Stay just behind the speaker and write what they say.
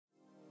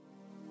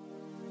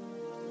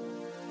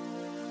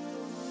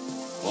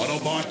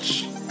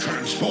Autobots,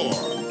 transform!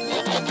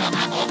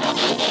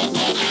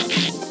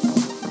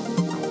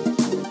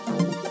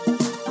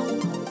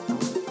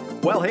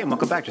 Well, hey, and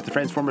welcome back to the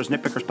Transformers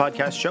Nitpickers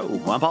Podcast Show.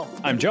 I'm Paul.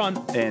 I'm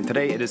John. And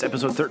today it is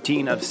episode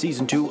 13 of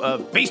Season 2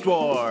 of Beast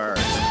Wars.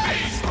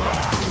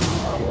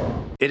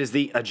 It is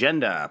the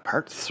Agenda,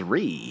 Part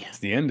 3. It's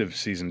the end of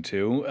Season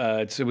 2.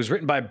 It was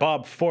written by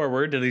Bob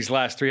Forward. These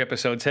last 3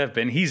 episodes have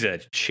been. He's a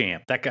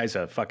champ. That guy's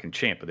a fucking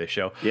champ of this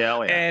show. Yeah,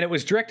 oh yeah. And it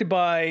was directed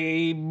by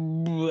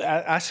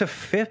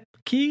Asaf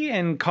Fipke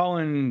and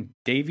Colin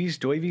Davies.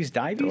 Ding.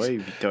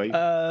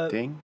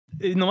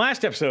 In the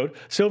last episode,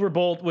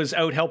 Silverbolt was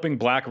out helping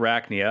Black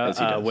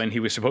Arachnia when he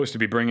was supposed to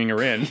be bringing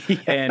her in. Yeah.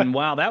 And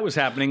while that was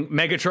happening,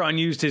 Megatron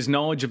used his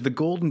knowledge of the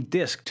Golden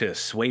Disc to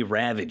sway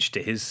Ravage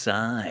to his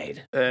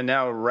side.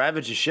 Now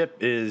Ravage's ship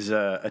is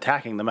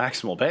attacking the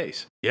Maximal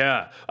base.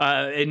 Yeah.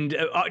 And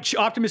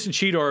Optimus and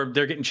Cheetor,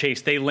 they're getting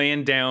chased. They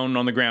land down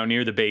on the ground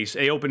near the base.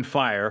 They open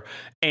fire.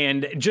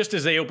 And just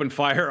as they open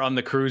fire on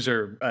the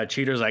cruiser,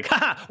 Cheetor's like,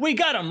 "Ha! We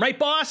got him, right,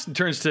 boss?" And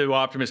turns to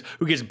Optimus,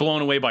 who gets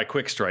blown away by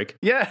Quick Strike.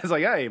 Yeah, it's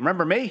like, hey,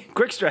 remember me?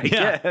 Quick Strike.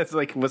 Yeah. It's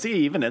like, was he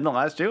even in the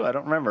last 2? I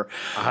don't remember.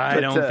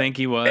 I don't think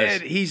he was.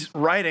 And he's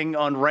riding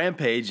on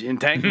Rampage in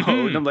tank mode.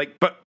 And I'm like,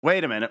 but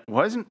wait a minute.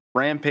 Wasn't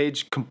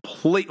Rampage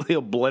completely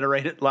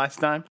obliterated last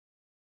time?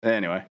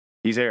 Anyway,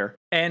 he's here.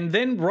 And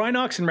then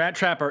Rhinox and Rat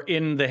Trap are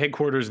in the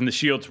headquarters, and the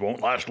shields won't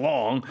last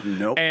long.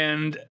 Nope.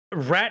 And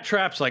Rat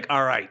Trap's like,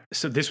 all right.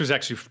 So this was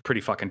actually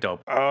pretty fucking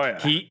dope. Oh yeah.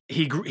 He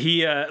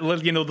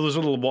you know, those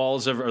little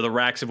walls or the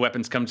racks of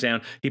weapons comes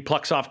down. He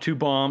plucks off 2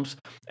 bombs,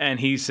 and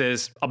he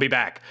says, "I'll be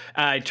back."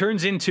 It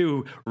turns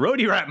into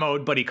Roadie Rat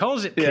mode, but he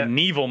calls it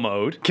Knievel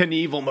mode.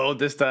 Knievel mode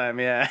this time,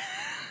 yeah.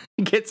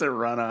 Gets a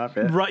runoff.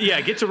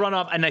 Yeah, gets a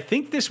runoff. And I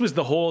think this was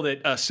the hole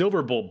that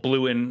Silverbolt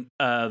blew in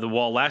the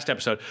wall last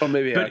episode. Oh,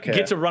 maybe. But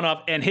gets a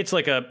runoff and hits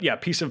like a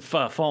piece of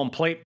fallen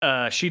plate,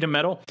 sheet of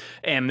metal.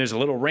 And there's a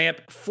little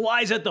ramp,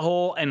 flies at the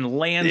hole, and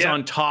lands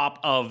on top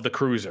of the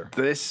cruiser.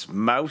 This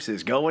mouse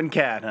is going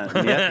cat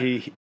hunting. Yeah,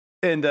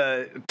 And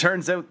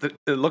turns out that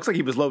it looks like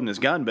he was loading his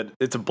gun, but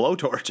it's a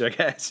blowtorch, I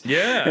guess.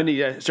 Yeah. And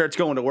he starts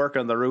going to work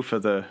on the roof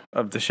of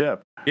the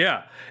ship.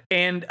 Yeah.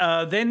 And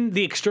then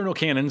the external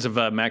cannons of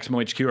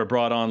Maximo HQ are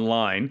brought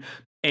online.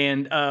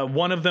 And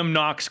one of them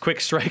knocks Quick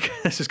Strike.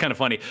 This is kind of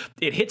funny.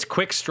 It hits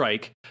Quick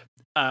Strike.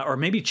 Or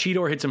maybe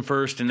Cheetor hits him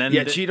first, and then...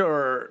 Yeah,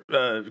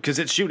 Cheetor, because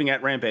it's shooting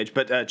at Rampage,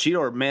 but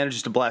Cheetor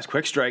manages to blast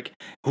Quick Strike,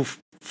 who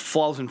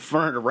falls in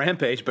front of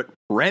Rampage, but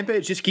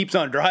Rampage just keeps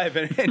on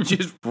driving and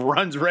just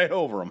runs right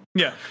over him.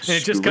 Yeah, and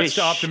it just cuts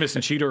to Optimus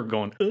and Cheetor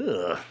going,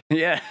 ugh.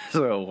 Yeah,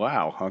 so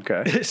wow,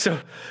 okay. So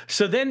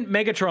then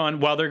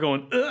Megatron, while they're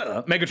going,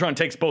 ugh, Megatron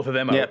takes both of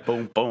them out. Yeah,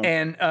 boom, boom.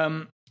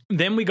 And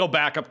then we go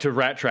back up to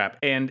Rat Trap,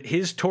 and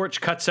his torch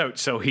cuts out,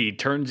 so he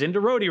turns into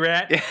Roadie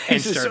Rat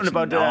and starts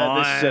about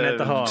this at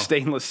the hull.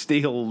 Stainless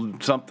steel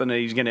something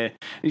that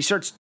he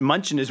starts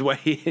munching his way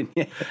in.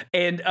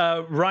 And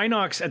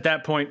Rhinox at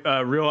that point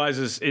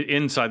realizes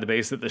inside the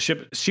base that the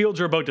ship shields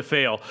are about to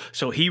fail,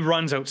 so he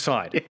runs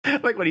outside.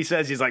 Like what he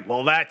says, he's like,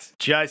 "Well, that's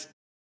just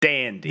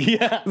dandy."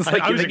 Yeah, it's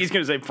like you think he's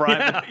going to say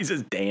prime, but he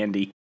says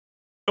dandy.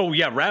 Oh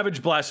yeah,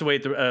 Ravage blasts away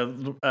at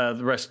the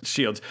rest of the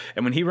shields,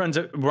 and when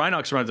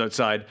Rhinox runs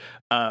outside,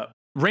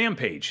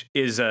 Rampage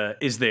is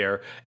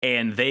there,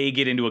 and they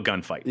get into a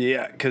gunfight.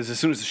 Yeah, because as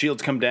soon as the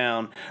shields come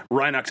down,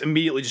 Rhinox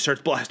immediately just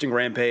starts blasting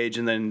Rampage,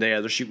 and then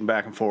they're shooting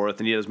back and forth,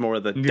 and he does more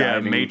of the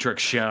diving,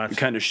 Matrix shots,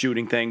 kind of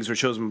shooting things, which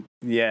shows him.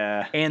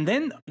 Yeah, and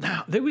then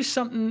there was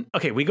something.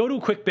 Okay, we go to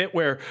a quick bit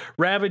where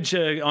Ravage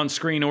on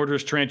screen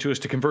orders Tarantulas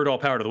to convert all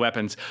power to the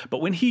weapons,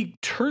 but when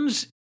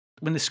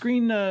the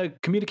screen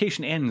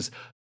communication ends,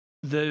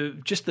 the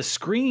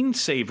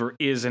screensaver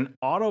is an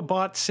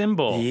Autobot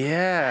symbol.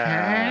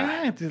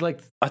 Yeah.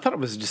 Like, I thought it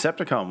was a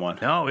Decepticon one.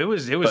 No, it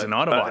was an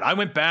Autobot. I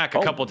went back a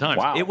couple times.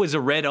 Wow. It was a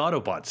red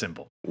Autobot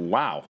symbol.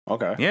 Wow.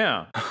 Okay.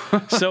 Yeah.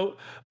 So,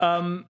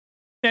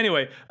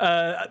 anyway,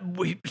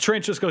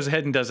 Tarantulas goes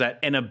ahead and does that,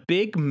 and a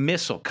big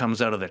missile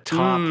comes out of the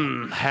top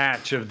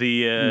hatch of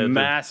the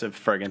massive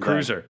friggin'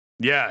 cruiser. Thing.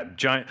 Yeah,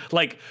 giant,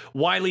 like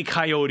Wile E.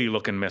 Coyote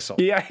looking missile.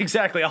 Yeah,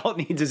 exactly. All it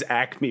needs is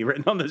Acme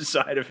written on the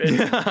side of it,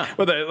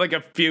 with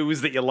a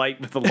fuse that you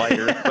light with a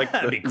lighter, like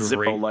the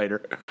Zippo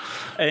lighter.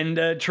 And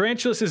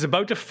Tarantulas is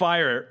about to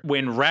fire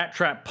when Rat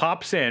Trap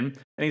pops in,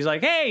 and he's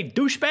like, "Hey,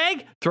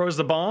 douchebag!" Throws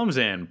the bombs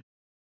in,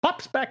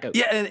 pops back out.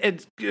 Yeah,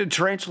 and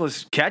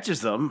Tarantulas catches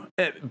them,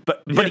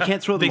 but he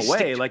can't throw them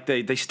away. Like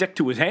they stick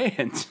to his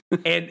hands.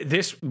 And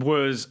this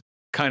was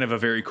kind of a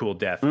very cool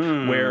death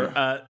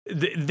where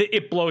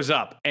it blows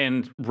up,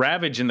 and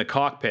Ravage in the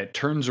cockpit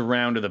turns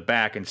around to the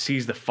back and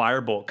sees the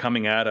firebolt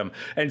coming at him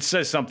and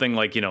says something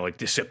like, like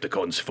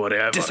Decepticons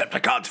forever.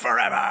 Decepticons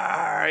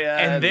forever. Yeah,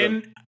 and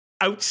then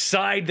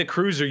outside the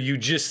cruiser, you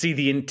just see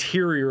the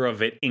interior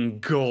of it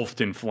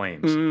engulfed in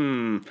flames.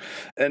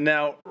 And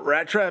now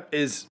Rat Trap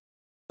is...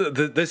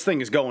 This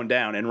thing is going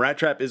down, and Rat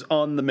Trap is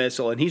on the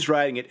missile, and he's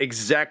riding it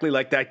exactly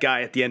like that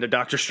guy at the end of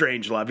Doctor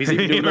Strangelove. He's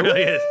even doing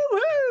really is.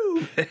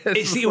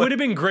 See, it would have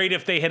been great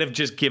if they had have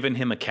just given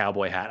him a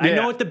cowboy hat. I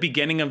know at the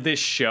beginning of this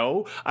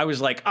show, I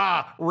was like,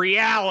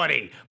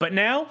 reality. But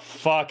now,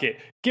 fuck it.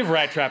 Give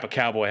Rat Trap a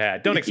cowboy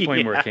hat. Don't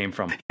explain where it came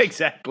from.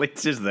 Exactly.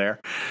 It's just there.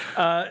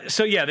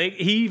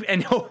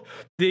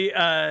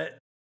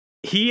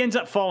 He ends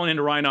up falling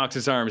into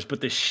Rhinox's arms,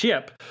 but the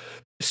ship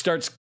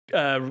starts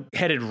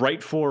headed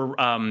right for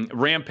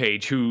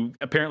Rampage, who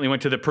apparently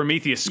went to the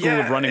Prometheus school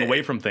of running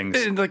away from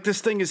things. And like this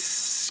thing is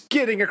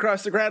skidding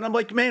across the ground. I'm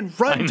like, man,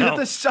 run to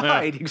the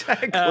side. Yeah.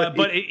 Exactly.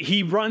 But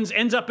he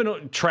ends up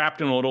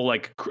trapped in a little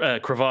like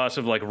crevasse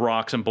of like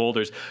rocks and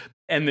boulders.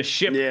 And the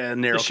ship,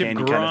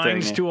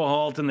 grinds to a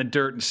halt in the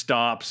dirt and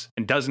stops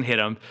and doesn't hit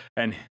him.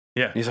 And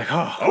he's like,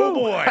 oh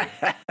boy.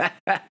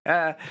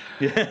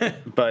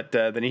 But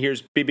then he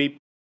hears beep, beep,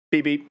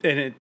 beep, beep,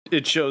 and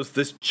it shows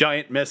this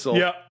giant missile.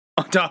 Yeah.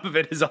 On top of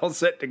it is all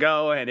set to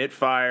go, and it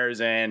fires,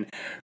 and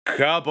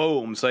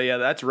kaboom! So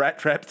that's Rat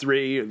Trap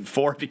 3,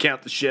 4 if you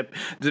count the ship.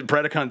 The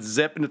Predacons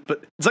zip,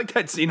 but it's like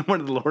that scene in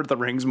one of the Lord of the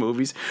Rings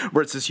movies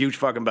where it's this huge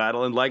fucking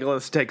battle, and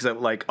Legolas takes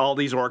out like all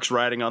these orcs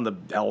riding on the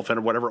elephant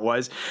or whatever it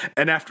was,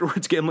 and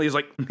afterwards Gimli is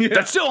like,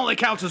 that still only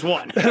counts as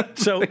one.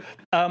 So,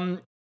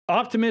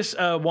 Optimus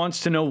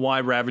wants to know why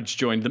Ravage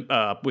joined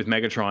up with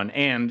Megatron,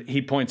 and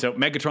he points out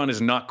Megatron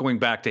is not going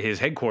back to his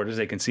headquarters.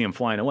 They can see him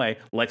flying away.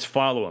 Let's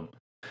follow him.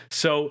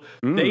 So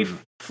they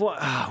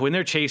when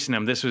they're chasing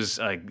him, this was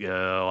like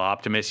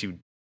Optimus, you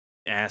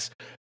ass.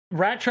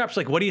 Rat Trap's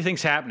like, what do you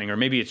think's happening? Or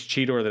maybe it's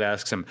Cheetor that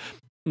asks him.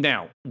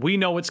 Now, we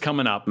know what's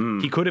coming up.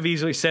 He could have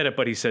easily said it,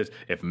 but he says,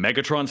 if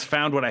Megatron's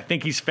found what I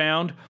think he's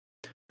found,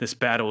 this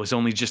battle is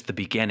only just the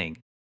beginning.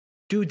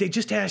 Dude, they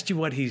just asked you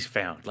what he's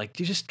found. Like,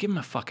 you just give him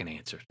a fucking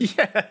answer.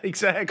 Yeah,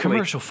 exactly.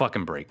 Commercial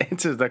fucking break.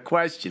 Answer the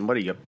question. What are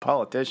you, a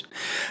politician?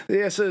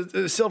 Yeah, so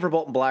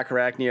Silverbolt and Black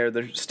Arachnia,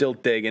 they're still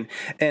digging.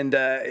 And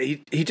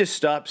he just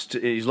stops.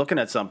 He's looking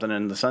at something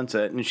in the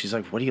sunset. And she's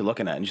like, what are you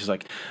looking at? And she's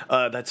like,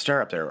 that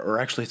star up there. Or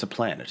actually, it's a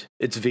planet.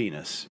 It's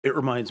Venus. It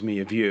reminds me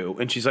of you.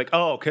 And she's like,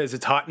 oh, because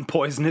it's hot and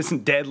poisonous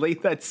and deadly?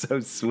 That's so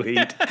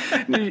sweet.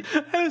 and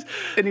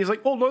he's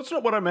like, well, that's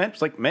not what I meant.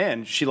 It's like,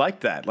 man, she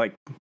liked that. Like,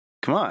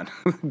 come on,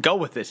 go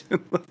with it.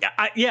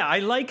 I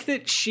like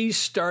that she's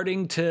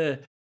starting to.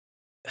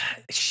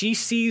 She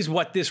sees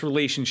what this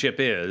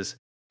relationship is,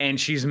 and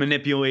she's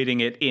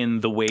manipulating it in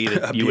the way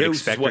that you would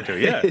expect her to.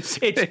 Yeah,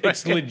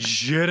 it's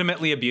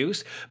legitimately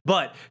abuse,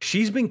 but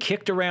she's been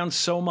kicked around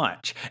so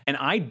much, and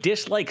I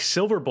dislike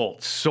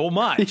Silverbolt so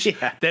much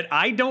that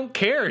I don't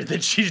care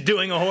that she's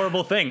doing a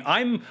horrible thing.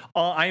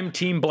 I'm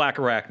Team Black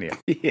Arachnia.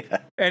 Yeah.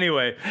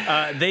 Anyway,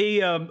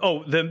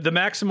 the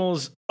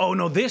Maximals. Oh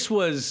no, this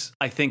was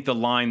I think the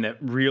line that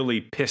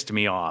really pissed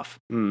me off.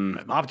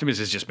 Optimus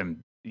has just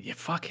been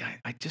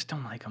I just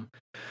don't like him.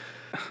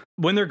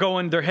 When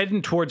they're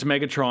heading towards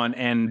Megatron,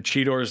 and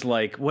Cheetor's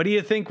like, what do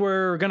you think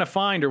we're going to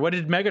find? Or what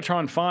did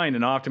Megatron find?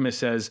 And Optimus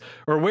says,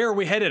 or where are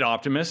we headed,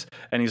 Optimus?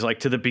 And he's like,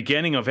 to the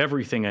beginning of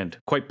everything and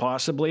quite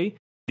possibly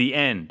the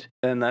end.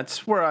 And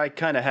that's where I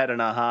kind of had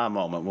an aha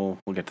moment.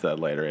 We'll get to that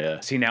later,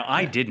 yeah. See, now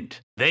I didn't.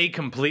 They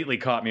completely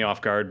caught me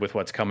off guard with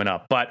what's coming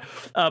up. But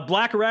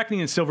Black Arachnia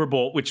and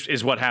Silverbolt, which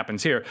is what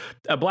happens here,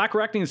 Black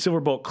Arachnia and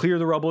Silverbolt clear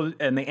the rubble,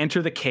 and they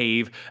enter the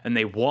cave, and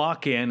they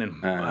walk in,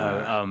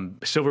 and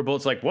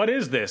Silverbolt's like, what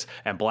is this?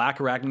 And Black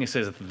Arachnia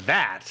says,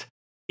 that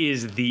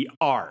is the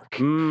Ark.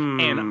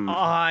 And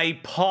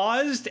I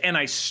paused, and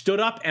I stood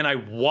up, and I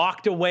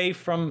walked away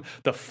from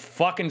the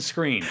fucking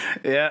screen.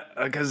 Yeah,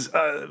 because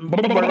I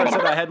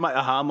said I had my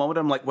aha moment.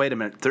 I'm like, wait a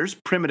minute, there's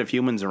primitive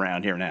humans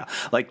around here now.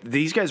 Like,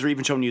 these guys are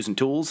even shown using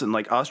tools, and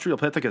like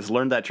Australopithecus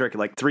learned that trick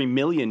like 3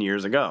 million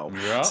years ago.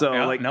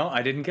 No,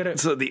 I didn't get it.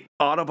 So the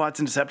Autobots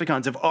and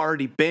Decepticons have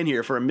already been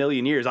here for 1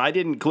 million years. I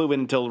didn't clue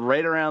in until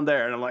right around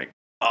there, and I'm like,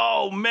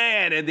 oh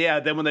man. And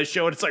then when they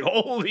show it, it's like,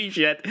 holy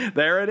shit,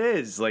 there it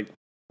is. Like,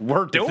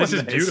 we're doing this.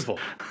 This is beautiful.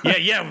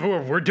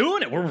 We're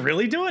doing it. We're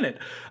really doing it.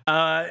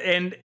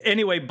 And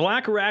anyway,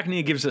 Black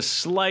Arachnia gives a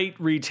slight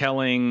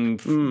retelling,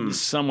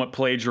 somewhat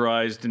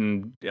plagiarized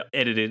and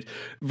edited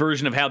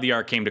version of how the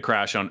Ark came to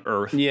crash on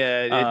Earth.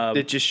 Yeah,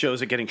 it just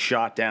shows it getting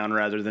shot down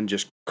rather than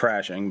just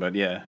crashing. But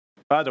yeah,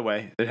 either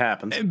way, it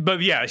happens.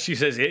 But yeah, she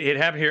says it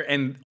happened here,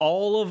 and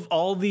all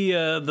the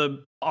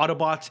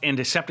Autobots and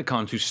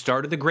Decepticons who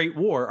started the Great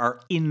War are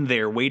in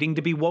there waiting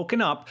to be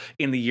woken up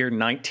in the year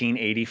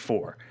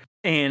 1984.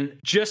 And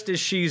just as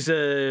she's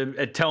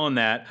telling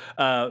that,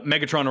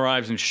 Megatron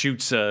arrives and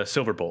shoots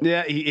Silverbolt.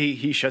 Yeah,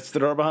 he shuts the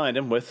door behind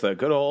him with a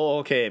good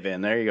old cave in.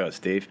 There you go,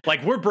 Steve.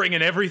 Like, we're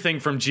bringing everything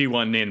from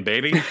G1 in,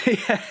 baby.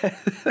 Yeah,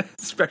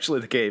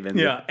 especially the cave in.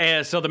 Yeah,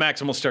 and so the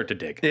Maximals start to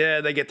dig.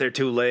 Yeah, they get there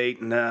too late,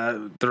 and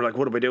they're like,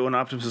 what do we do? And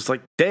Optimus is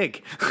like,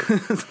 dig.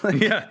 We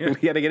got to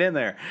get in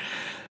there.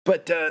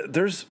 But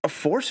there's a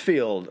force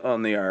field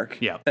on the Ark.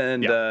 Yeah.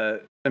 And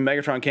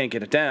Megatron can't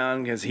get it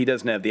down because he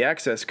doesn't have the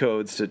access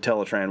codes to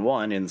Teletran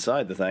 1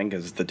 inside the thing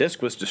because the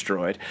disk was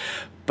destroyed.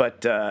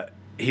 But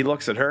he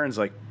looks at her and is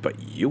like,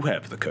 but you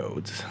have the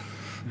codes.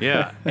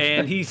 Yeah,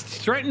 and he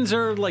threatens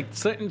her,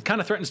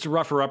 kind of threatens to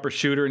rough her up or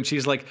shoot her, and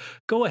she's like,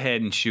 "Go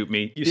ahead and shoot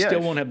me. You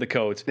still won't have the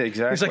codes."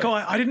 Exactly. He's like, "Oh,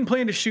 I didn't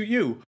plan to shoot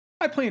you.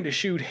 I planned to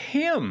shoot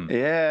him."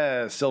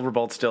 Yeah,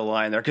 Silverbolt's still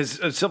lying there because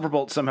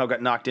Silverbolt somehow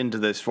got knocked into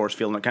this force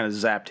field and it kind of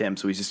zapped him,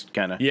 so he's just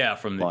kind of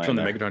from the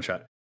Megatron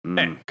shot.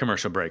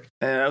 Commercial break.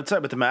 And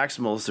outside with the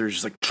Maximals, there's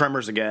just like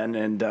tremors again,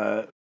 and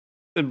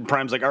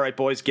Prime's like, "All right,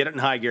 boys, get it in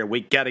high gear.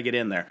 We got to get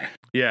in there."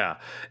 Yeah,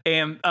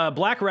 and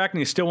Black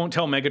Arachne still won't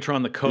tell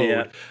Megatron the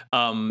code.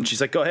 And she's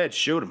like, "Go ahead,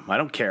 shoot him. I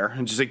don't care."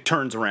 And just like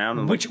turns around.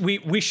 And which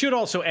we should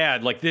also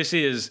add, like this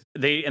is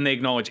they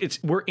acknowledge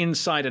we're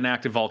inside an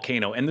active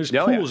volcano, and there's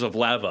pools of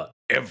lava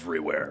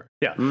everywhere.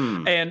 Yeah,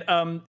 and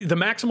the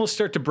Maximals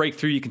start to break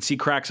through. You can see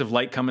cracks of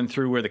light coming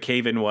through where the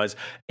cave-in was,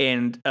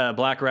 and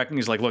Black Arachne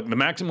is like, "Look, the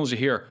Maximals are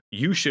here.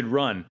 You should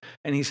run."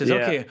 And he says,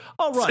 "Okay,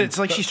 I'll run." It's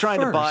like she's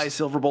trying to buy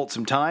Silverbolt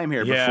some time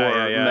here before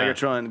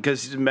Megatron,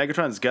 because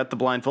Megatron's got the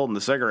blindfold and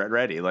the cigarette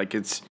ready. Like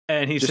it's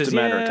and he just says, a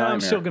matter of time. I'm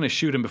still going to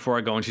shoot him before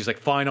I go. And she's like,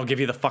 "Fine, I'll give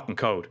you the fucking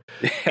code."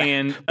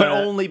 And but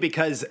only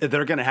because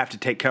they're going to have to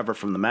take cover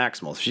from the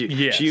Maximals. She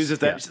uses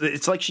that. Yeah.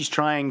 It's like she's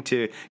trying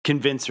to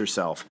convince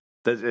herself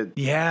that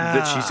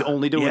she's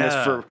only doing this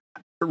for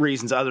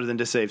reasons other than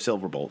to save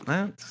Silverbolt.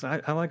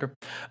 I like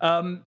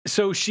her.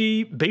 So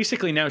she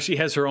basically now she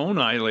has her own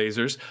eye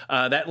lasers.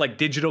 That like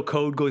digital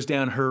code goes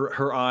down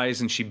her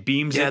eyes, and she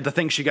beams it. Yeah, the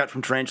thing she got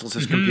from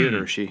Tarantulas'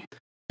 computer. She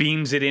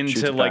beams it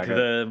into like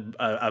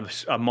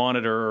a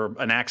monitor or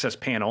an access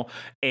panel,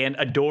 and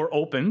a door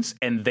opens,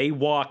 and they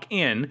walk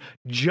in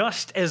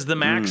just as the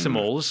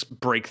Maximals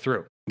break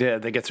through. Yeah,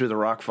 they get through the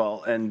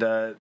rockfall, and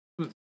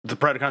the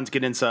Predacons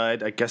get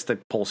inside. I guess they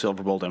pull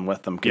Silverbolt in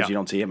with them because you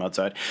don't see him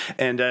outside.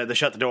 And they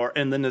shut the door.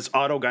 And then this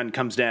auto gun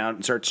comes down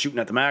and starts shooting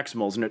at the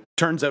Maximals. And it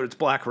turns out it's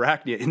Black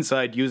Arachne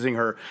inside using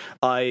her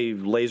eye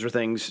laser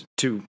things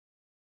to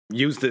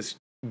use this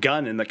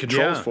gun. And the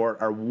controls for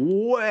it are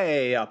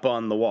way up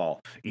on the wall.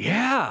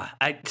 Yeah.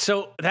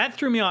 So that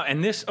threw me off.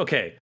 And this,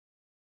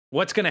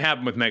 what's going to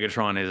happen with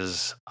Megatron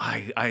is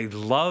I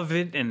love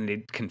it, and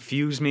it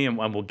confused me, and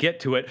we'll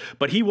get to it.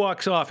 But he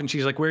walks off, and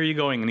she's like, "Where are you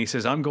going?" And he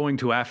says, "I'm going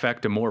to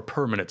affect a more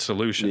permanent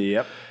solution."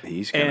 Yep,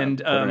 he's going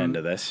to put an end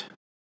to this.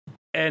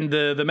 And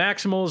the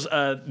Maximals,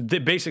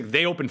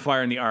 they open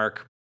fire in the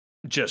Ark,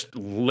 just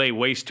lay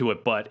waste to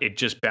it, but it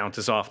just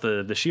bounces off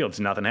the shields.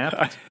 Nothing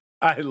happens.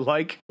 I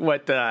like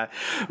what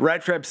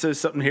Rat Trap says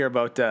something here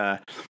about...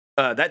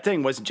 that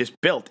thing wasn't just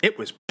built, it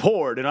was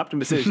poured. And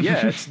Optimus says,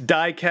 "Yeah, it's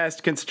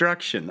die-cast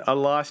construction, a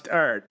lost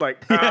art."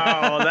 Like,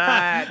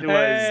 that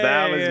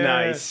was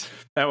nice.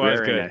 That was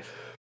very good.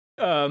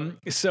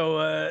 Nice.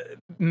 So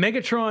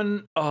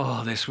Megatron,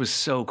 this was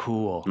so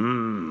cool.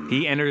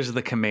 He enters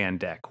the command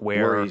deck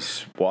where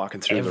he's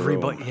walking through the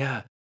room.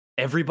 Yeah.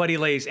 Everybody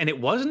lays, and it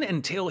wasn't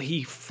until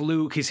he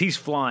flew, because he's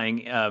flying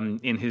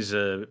in his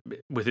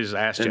with his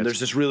ass jets. And there's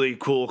this really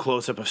cool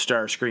close-up of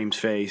Starscream's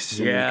face,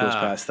 and he goes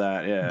past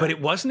that. Yeah, but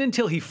it wasn't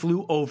until he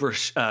flew over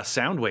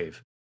Soundwave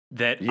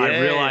that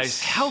I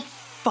realized how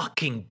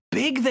fucking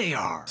big they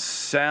are.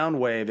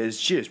 Soundwave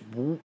is just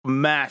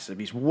massive.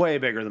 He's way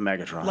bigger than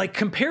Megatron. Like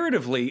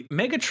comparatively,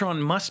 Megatron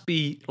must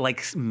be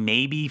like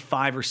maybe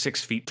 5 or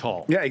 6 feet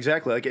tall. Yeah,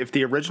 exactly. Like if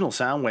the original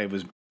Soundwave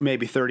was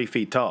maybe 30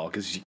 feet tall,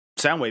 because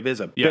Soundwave is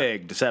a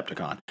big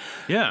Decepticon.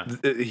 Yeah.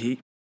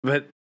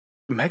 But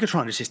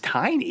Megatron is just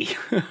tiny.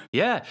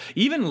 Yeah.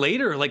 Even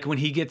later, like when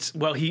he gets,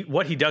 what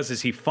he does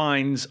is he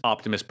finds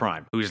Optimus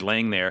Prime, who's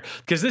laying there.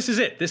 Because this is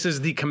it. This is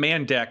the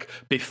command deck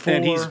before.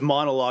 And he's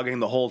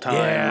monologuing the whole time.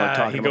 Yeah,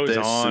 talking he goes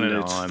about this, on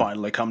and it's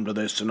finally come to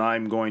this, and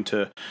I'm going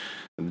to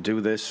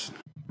do this.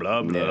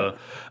 Blah, blah.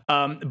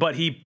 Yeah. But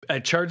he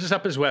charges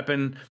up his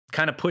weapon,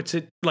 kind of puts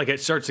it, like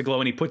it starts to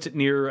glow, and he puts it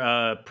near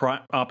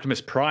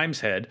Optimus Prime's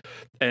head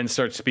and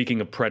starts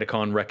speaking of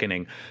Predacon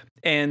reckoning.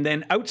 And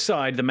then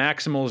outside, the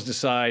Maximals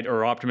decide,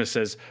 or Optimus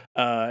says,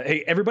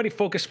 "Hey, everybody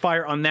focus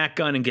fire on that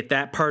gun and get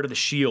that part of the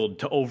shield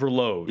to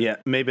overload." Yeah,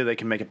 maybe they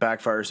can make it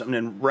backfire or something.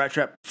 And Rat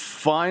Trap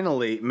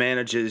finally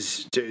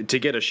manages to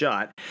get a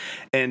shot.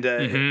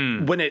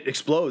 And when it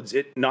explodes,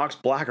 it knocks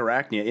Black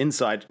Arachne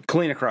inside,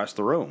 clean across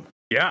the room.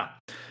 Yeah.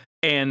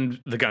 And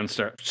the gun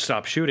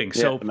stops shooting.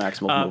 Yeah, so the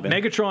Maximals move in.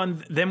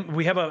 Megatron, then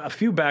we have a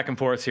few back and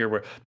forths here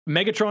where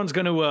Megatron's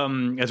going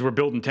to, as we're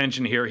building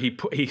tension here,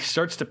 he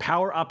starts to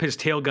power up his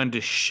tail gun to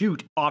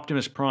shoot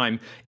Optimus Prime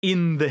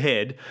in the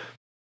head.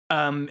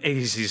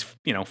 He's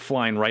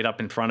flying right up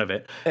in front of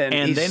it.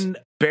 And he's then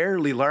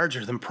barely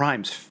larger than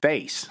Prime's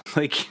face.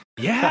 Like,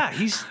 yeah,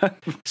 he's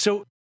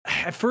so.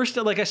 At first,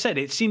 like I said,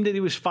 it seemed that he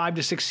was 5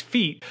 to 6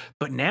 feet,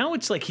 but now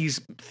it's like he's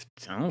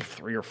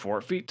 3 or 4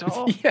 feet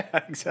tall. Yeah,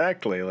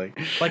 exactly. Like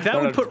that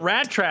would put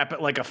Rat Trap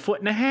at like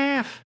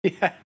 1.5 feet.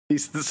 Yeah,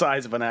 he's the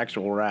size of an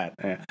actual rat.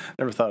 Yeah,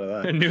 never thought of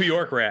that. A New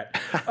York rat.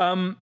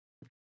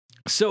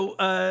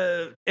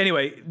 So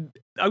anyway,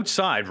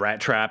 outside, Rat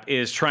Trap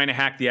is trying to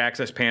hack the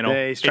access panel.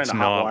 Yeah, he's trying it's to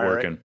not hotwire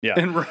working. it. Yeah.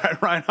 And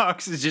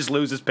Rhinox just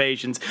loses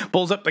patience,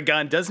 pulls up the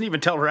gun, doesn't even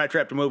tell Rat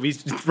Trap to move.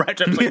 Rat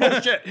Trap's like,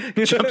 oh shit,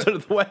 he jumps out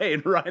of the way,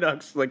 and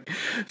Rhinox like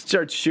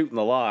starts shooting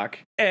the lock.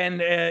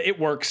 And it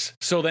works.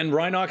 So then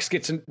Rhinox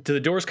gets into the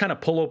doors, kind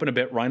of pull open a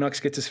bit.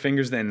 Rhinox gets his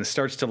fingers then and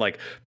starts to like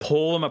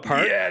pull them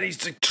apart. Yeah, and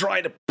he's like,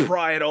 trying to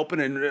pry it open,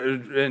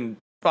 and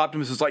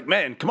Optimus is like,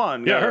 man, come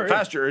on, hurry.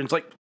 faster. And it's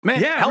like,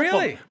 man, Yeah, help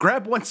really. him.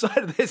 Grab one side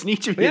of this and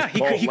each of Yeah,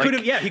 his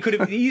he could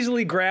have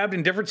easily grabbed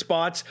in different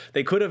spots.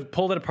 They could have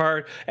pulled it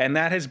apart, and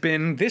that has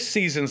been this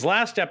season's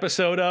last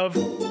episode of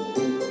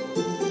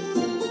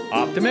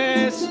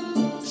Optimus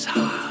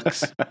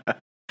Sucks.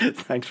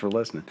 Thanks for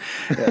listening.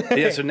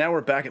 Yeah, so now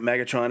we're back at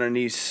Megatron, and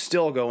he's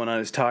still going on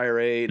his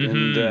tirade,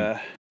 and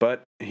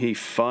but he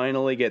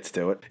finally gets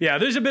to it. Yeah,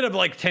 there's a bit of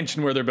like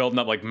tension where they're building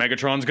up, like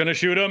Megatron's gonna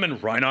shoot him,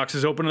 and Rhinox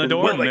is opening the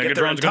door, Will and they get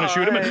there in Megatron's gonna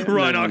shoot him, and time?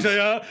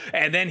 Rhinox,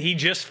 and then he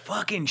just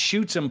fucking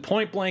shoots him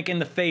point blank in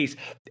the face,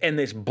 and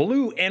this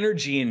blue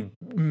energy and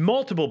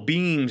multiple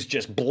beams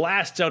just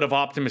blasts out of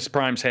Optimus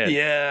Prime's head.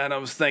 Yeah, and I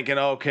was thinking,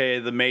 okay,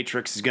 the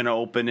Matrix is going to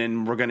open,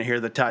 and we're going to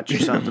hear the touch or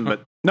something,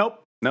 but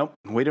nope,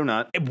 we do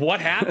not. What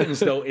happens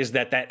though is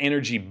that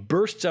energy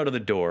bursts out of the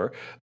door,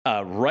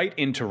 right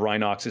into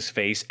Rhinox's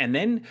face, and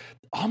then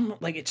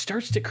like it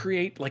starts to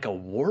create like a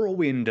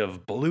whirlwind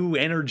of blue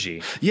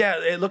energy. Yeah,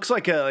 it looks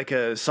like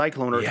a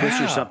cyclone or a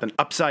twist or something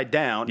upside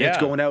down. Yeah. It's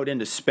going out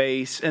into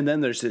space, and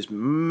then there's this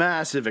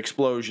massive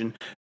explosion,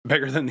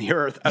 bigger than the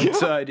Earth,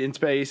 outside in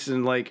space,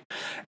 and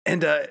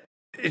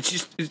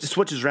it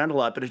switches around a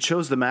lot, but it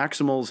shows the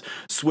Maximals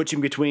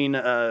switching between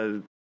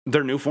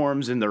their new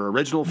forms and their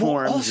original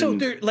forms. Also,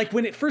 like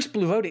when it first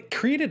blew out, it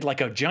created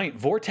like a giant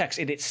vortex,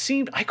 and it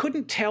seemed I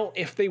couldn't tell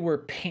if they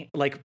were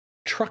like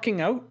trucking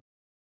out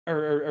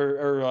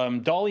or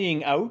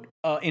dollying out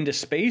into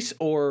space,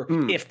 or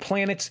if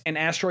planets and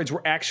asteroids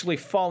were actually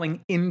falling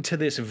into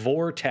this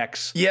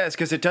vortex. Yes,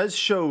 because it does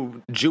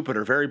show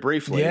Jupiter very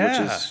briefly, which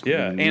is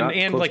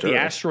and like the Earth.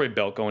 asteroid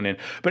belt going in.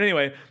 But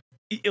anyway,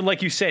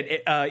 like you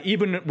said,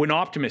 even when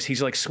Optimus,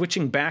 he's like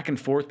switching back and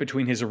forth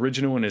between his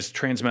original and his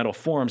transmetal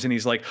forms, and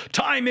he's like,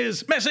 time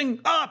is messing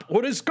up.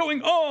 What is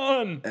going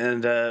on?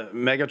 And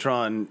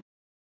Megatron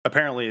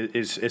apparently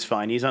is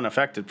fine. He's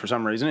unaffected for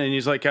some reason, and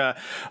he's like,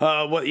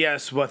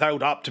 yes,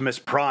 without Optimus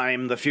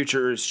Prime, the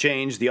future has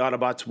changed. The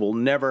Autobots will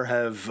never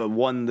have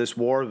won this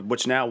war,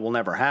 which now will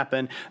never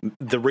happen.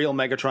 The real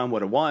Megatron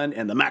would have won,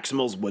 and the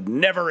Maximals would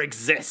never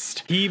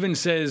exist. He even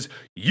says,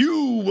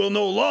 you will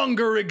no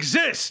longer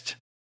exist.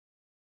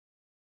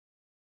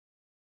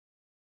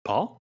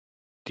 Paul?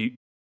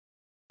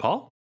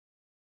 Paul?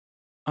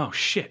 Oh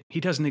shit, he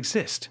doesn't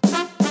exist.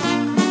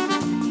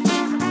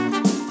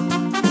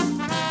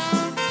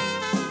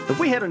 Have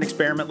we had an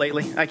experiment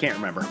lately? I can't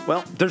remember.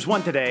 Well, there's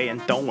one today,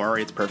 and don't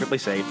worry, it's perfectly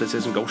safe. This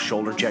isn't go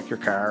shoulder check your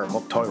car or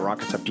hook toy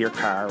rockets up to your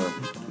car. Or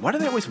why do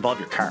they always involve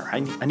your car?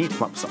 I need to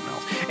come up with something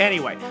else.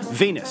 Anyway,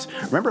 Venus.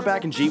 Remember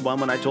back in G1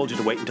 when I told you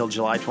to wait until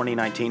July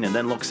 2019 and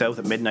then look south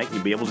at midnight and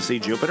you'd be able to see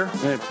Jupiter?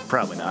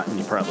 Probably not, and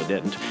you probably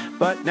didn't.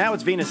 But now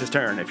it's Venus's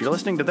turn. If you're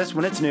listening to this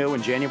when it's new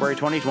in January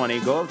 2020,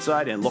 go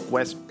outside and look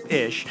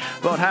west-ish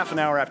about half an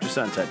hour after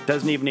sunset.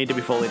 Doesn't even need to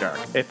be fully dark.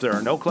 If there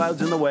are no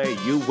clouds in the way,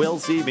 you will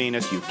see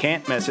Venus. You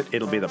can't miss it.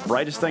 It'll be the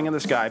brightest thing in the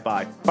sky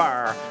by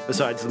far,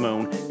 besides the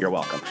moon. You're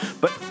welcome.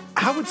 But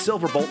how would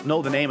Silverbolt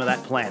know the name of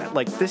that planet?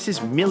 Like, this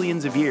is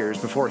millions of years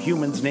before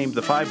humans named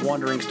the 5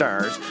 wandering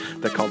stars,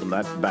 they called them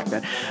that back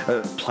then,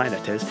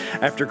 planet is,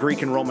 after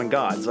Greek and Roman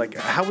gods. Like,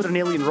 how would an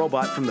alien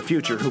robot from the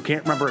future who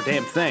can't remember a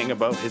damn thing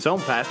about his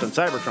own past on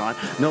Cybertron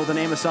know the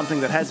name of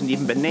something that hasn't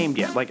even been named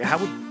yet? Like, how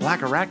would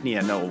Black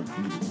Arachnia know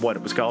what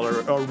it was called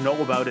or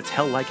know about its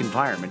hell-like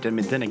environment? I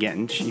mean, then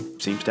again, she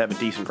seems to have a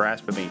decent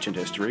grasp of ancient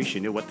history. She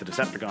knew what the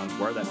Decepticons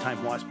were. That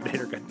time Wasp made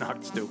her get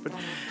knocked stupid.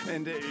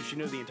 And she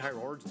knew the entire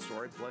origin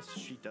story. Plus,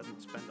 she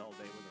doesn't spend all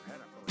day with her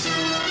head up.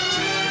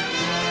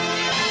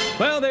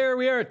 Well, there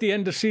we are at the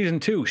end of season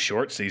 2,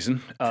 short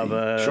season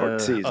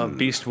of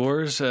Beast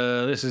Wars.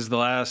 This is the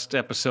last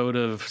episode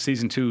of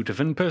season 2 to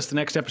Finpus. The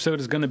next episode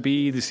is going to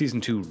be the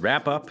season 2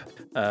 wrap up.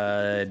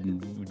 If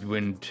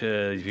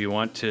you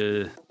want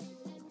to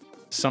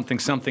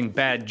something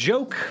bad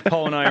joke,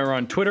 Paul and I are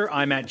on Twitter.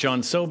 I'm at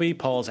John Sobey.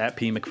 Paul's at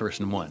P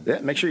McPherson1. Yeah,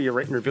 make sure you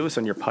rate and review us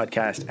on your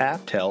podcast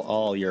app. Tell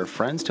all your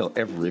friends. Tell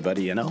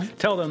everybody you know.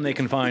 Tell them they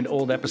can find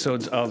old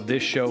episodes of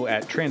this show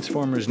at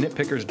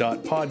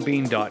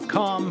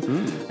transformersnitpickers.podbean.com.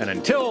 And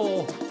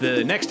until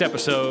the next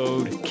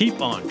episode,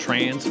 keep on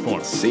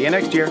transforming. See you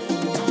next year.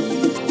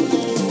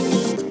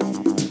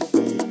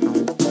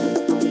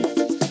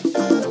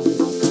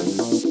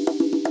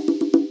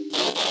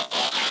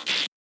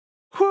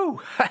 Whew.